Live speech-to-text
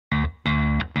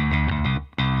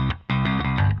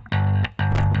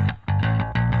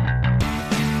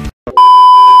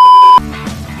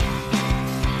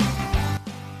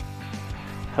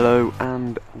Hello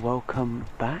and welcome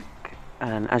back,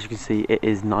 and as you can see it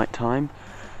is night time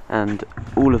and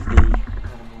all of the animal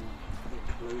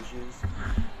enclosures,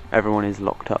 everyone is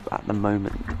locked up at the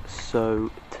moment. So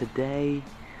today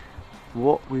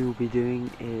what we will be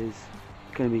doing is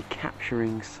going to be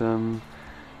capturing some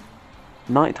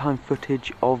nighttime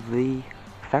footage of the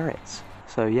ferrets.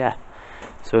 So yeah,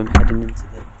 so I'm heading into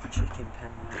the chicken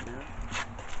pen right now.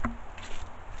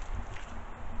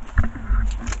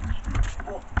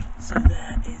 So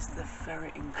there is the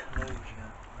ferret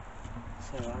enclosure.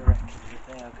 So I reckon that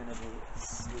they are going to be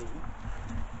asleep.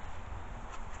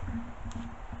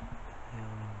 They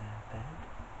are in their bed.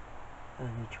 And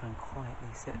I'm going to try and quietly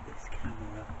set this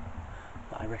camera up.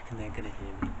 But I reckon they're going to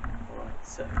hear me. Alright,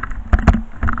 so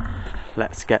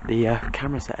let's get the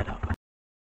camera set up.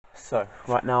 So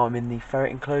right now I'm in the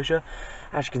ferret enclosure.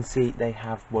 As you can see, they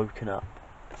have woken up.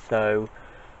 So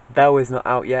Belle is not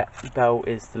out yet. Belle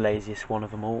is the laziest one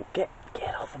of them all. Get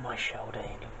off of my shoulder,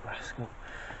 you little rascal.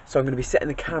 So I'm going to be setting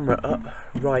the camera up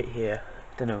right here.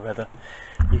 Don't know whether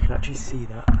you can actually see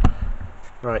that.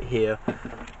 Right here,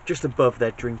 just above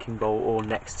their drinking bowl or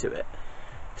next to it.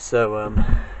 So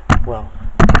well,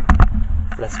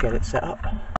 let's get it set up.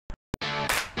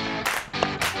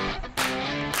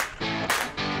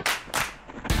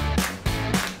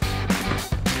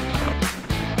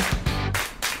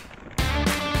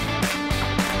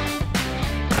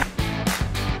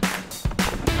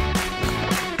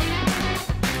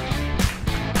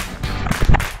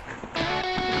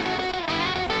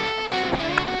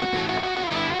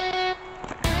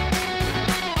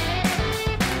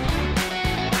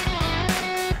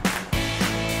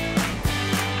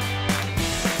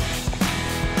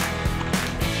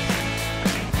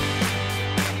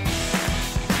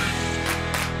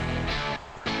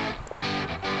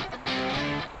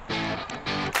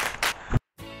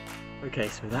 Okay,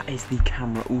 so that is the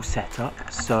camera all set up,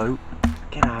 so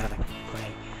get out of the way.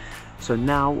 So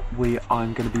now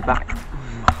I'm going to be back.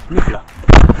 Nicola.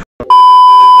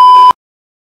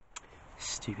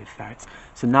 Stupid ferrets.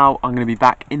 So now I'm going to be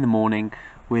back in the morning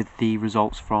with the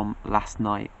results from last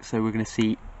night. So we're going to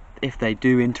see if they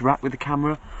do interact with the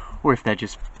camera or if they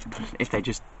just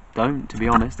don't, to be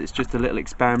honest. It's just a little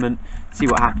experiment, see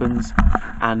what happens,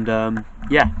 and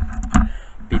yeah,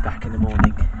 be back in the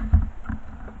morning.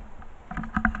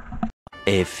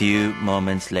 A few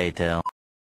moments later.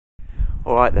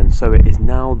 Alright then, so it is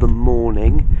now the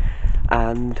morning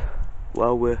and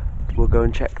well we'll go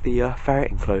and check the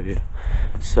ferret enclosure.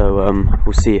 So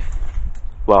we'll see if,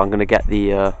 well, I'm going to get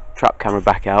the trap camera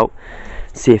back out,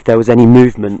 see if there was any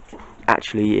movement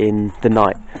actually in the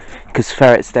night, because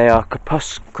ferrets, they are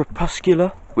crepuscular,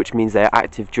 which means they are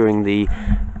active during the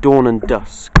dawn and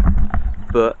dusk,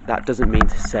 but that doesn't mean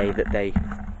to say that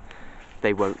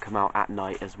they won't come out at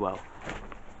night as well.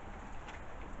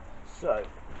 So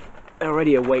they're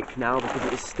already awake now because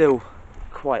it is still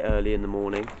quite early in the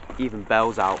morning. Even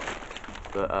Belle's out,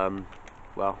 but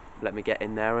well, let me get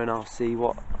in there and I'll see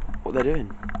what they're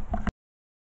doing.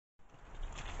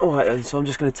 Alright then, so I'm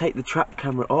just going to take the trap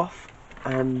camera off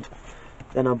and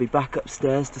then I'll be back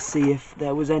upstairs to see if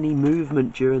there was any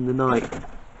movement during the night,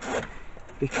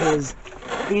 because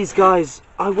these guys,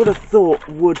 I would have thought,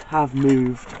 would have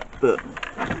moved, but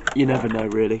you never know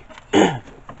really.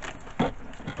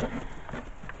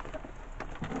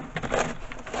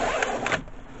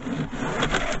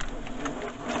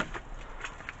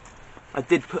 I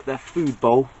did put their food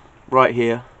bowl right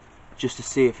here just to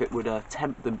see if it would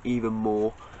tempt them even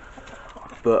more,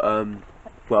 but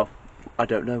well, I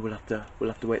don't know. We'll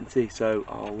have to wait and see. So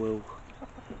I will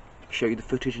show you the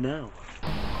footage now.